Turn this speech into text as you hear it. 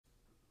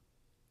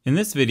In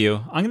this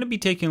video, I'm going to be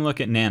taking a look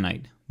at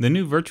Nanite, the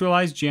new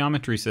virtualized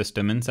geometry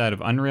system inside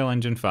of Unreal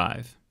Engine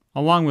 5.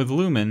 Along with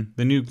Lumen,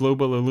 the new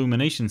global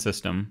illumination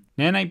system,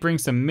 Nanite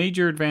brings some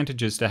major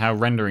advantages to how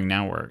rendering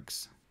now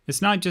works.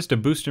 It's not just a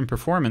boost in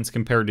performance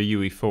compared to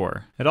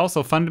UE4, it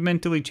also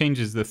fundamentally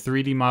changes the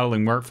 3D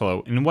modeling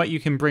workflow and what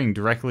you can bring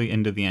directly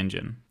into the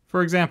engine.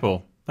 For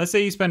example, let's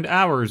say you spend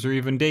hours or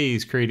even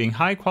days creating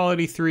high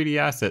quality 3D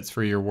assets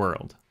for your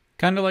world.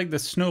 Kinda like the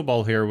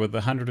snowball here with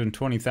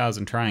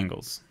 120,000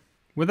 triangles.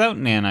 Without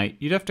Nanite,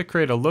 you'd have to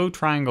create a low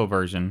triangle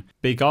version,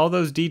 bake all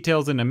those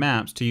details into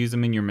maps to use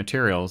them in your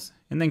materials,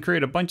 and then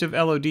create a bunch of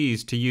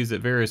LODs to use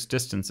at various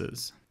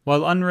distances.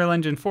 While Unreal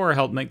Engine 4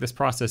 helped make this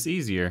process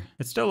easier,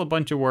 it's still a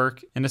bunch of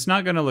work, and it's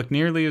not going to look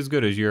nearly as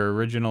good as your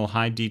original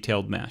high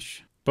detailed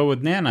mesh. But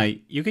with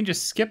Nanite, you can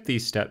just skip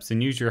these steps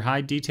and use your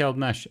high detailed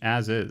mesh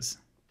as is.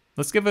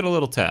 Let's give it a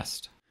little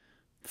test.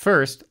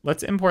 First,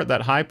 let's import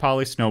that high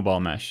poly snowball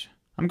mesh.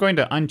 I'm going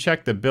to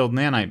uncheck the Build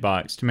Nanite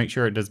box to make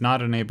sure it does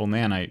not enable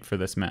Nanite for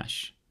this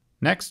mesh.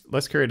 Next,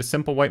 let's create a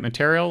simple white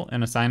material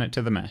and assign it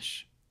to the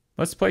mesh.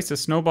 Let's place a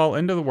snowball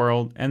into the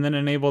world and then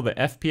enable the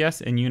FPS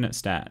and unit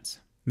stats.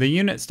 The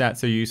unit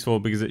stats are useful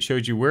because it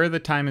shows you where the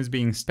time is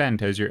being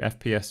spent as your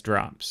FPS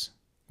drops.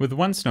 With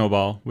one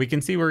snowball, we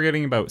can see we're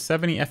getting about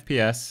 70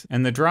 FPS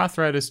and the draw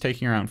thread is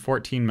taking around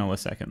 14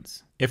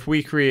 milliseconds. If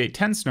we create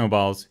 10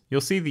 snowballs, you'll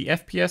see the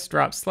FPS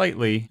drop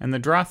slightly and the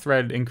draw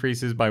thread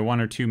increases by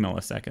 1 or 2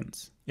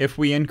 milliseconds. If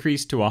we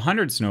increase to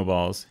 100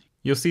 snowballs,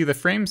 you'll see the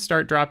frames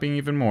start dropping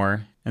even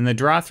more and the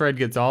draw thread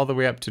gets all the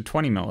way up to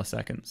 20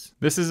 milliseconds.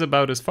 This is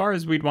about as far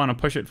as we'd want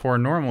to push it for a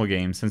normal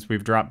game since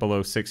we've dropped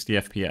below 60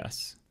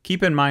 FPS.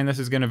 Keep in mind this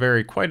is going to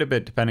vary quite a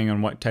bit depending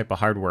on what type of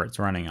hardware it's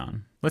running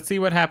on. Let's see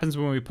what happens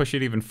when we push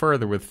it even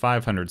further with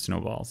 500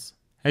 snowballs.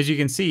 As you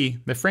can see,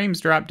 the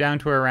frames drop down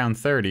to around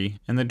 30,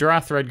 and the draw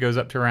thread goes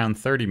up to around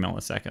 30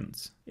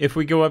 milliseconds. If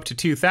we go up to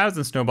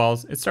 2,000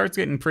 snowballs, it starts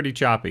getting pretty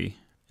choppy.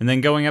 And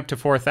then going up to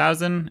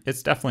 4,000,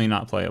 it's definitely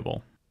not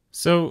playable.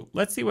 So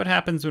let's see what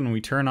happens when we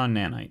turn on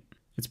Nanite.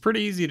 It's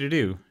pretty easy to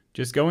do.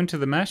 Just go into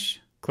the mesh,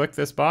 click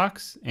this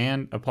box,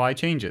 and apply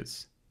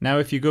changes. Now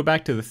if you go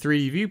back to the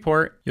 3D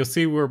viewport, you'll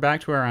see we're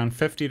back to around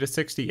 50 to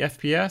 60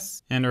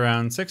 FPS and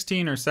around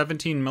 16 or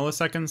 17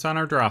 milliseconds on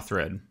our draw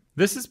thread.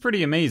 This is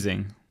pretty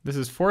amazing. This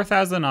is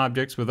 4,000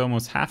 objects with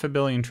almost half a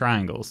billion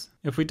triangles.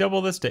 If we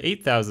double this to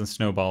 8,000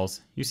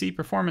 snowballs, you see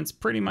performance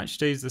pretty much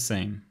stays the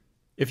same.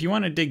 If you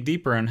want to dig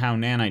deeper on how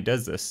Nanite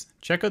does this,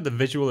 check out the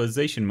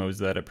visualization modes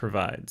that it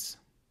provides.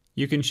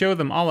 You can show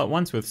them all at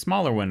once with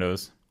smaller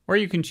windows, or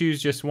you can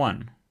choose just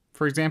one.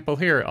 For example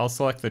here, I'll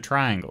select the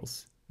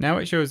triangles. Now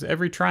it shows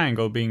every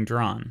triangle being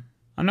drawn.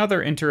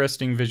 Another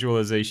interesting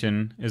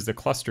visualization is the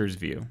clusters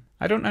view.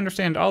 I don't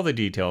understand all the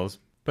details,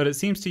 but it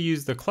seems to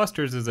use the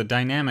clusters as a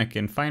dynamic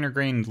and finer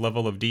grained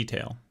level of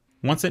detail.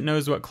 Once it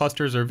knows what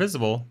clusters are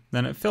visible,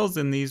 then it fills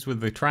in these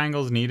with the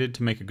triangles needed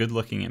to make a good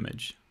looking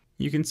image.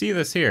 You can see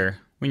this here.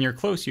 When you're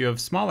close you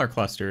have smaller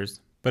clusters,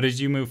 but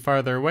as you move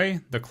farther away,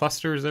 the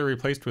clusters are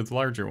replaced with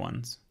larger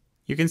ones.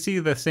 You can see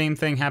the same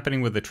thing happening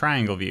with the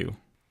triangle view.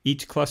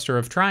 Each cluster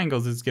of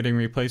triangles is getting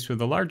replaced with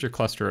a larger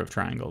cluster of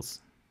triangles.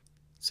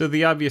 So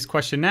the obvious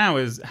question now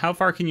is, how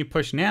far can you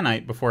push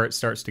Nanite before it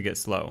starts to get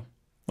slow?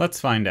 Let's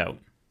find out.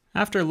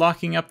 After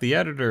locking up the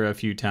editor a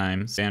few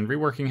times and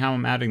reworking how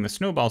I'm adding the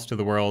snowballs to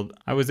the world,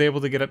 I was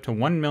able to get up to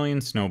 1 million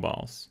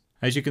snowballs.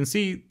 As you can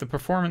see, the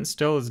performance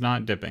still is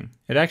not dipping.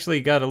 It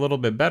actually got a little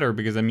bit better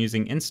because I'm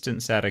using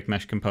instant static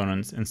mesh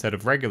components instead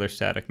of regular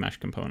static mesh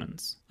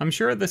components. I'm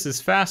sure this is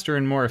faster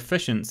and more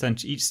efficient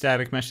since each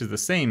static mesh is the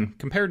same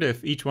compared to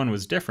if each one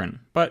was different,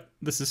 but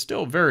this is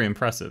still very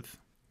impressive.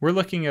 We're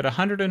looking at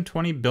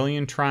 120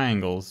 billion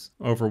triangles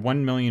over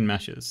 1 million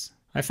meshes.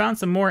 I found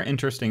some more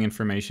interesting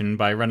information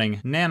by running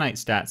Nanite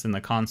stats in the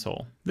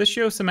console. This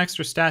shows some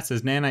extra stats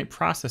as Nanite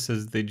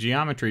processes the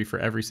geometry for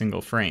every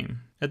single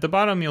frame. At the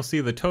bottom you'll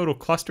see the total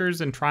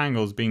clusters and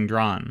triangles being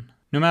drawn.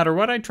 No matter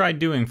what I tried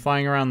doing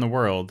flying around the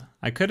world,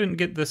 I couldn't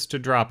get this to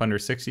drop under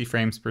 60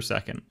 frames per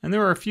second. And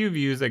there were a few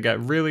views that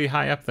got really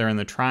high up there in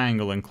the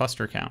triangle and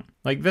cluster count.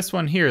 Like this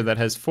one here that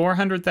has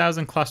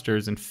 400,000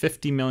 clusters and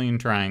 50 million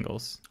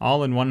triangles,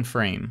 all in one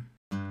frame.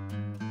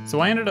 So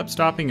I ended up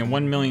stopping at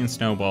 1 million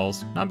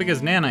snowballs, not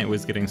because Nanite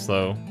was getting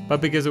slow, but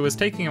because it was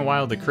taking a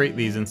while to create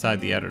these inside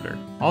the editor.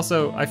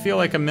 Also, I feel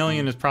like 1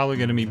 million is probably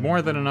going to be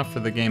more than enough for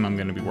the game I'm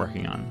going to be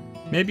working on.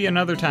 Maybe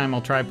another time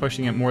I'll try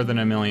pushing it more than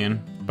 1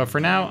 million, but for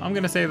now I'm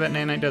going to say that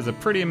Nanite does a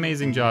pretty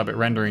amazing job at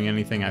rendering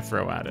anything I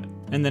throw at it.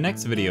 In the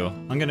next video,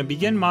 I'm going to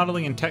begin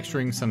modeling and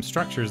texturing some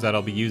structures that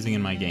I'll be using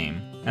in my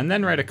game, and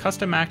then write a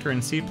custom actor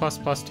in C++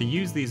 to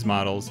use these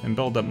models and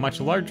build up much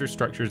larger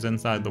structures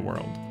inside the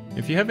world.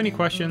 If you have any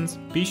questions,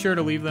 be sure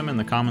to leave them in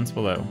the comments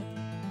below.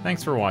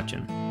 Thanks for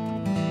watching.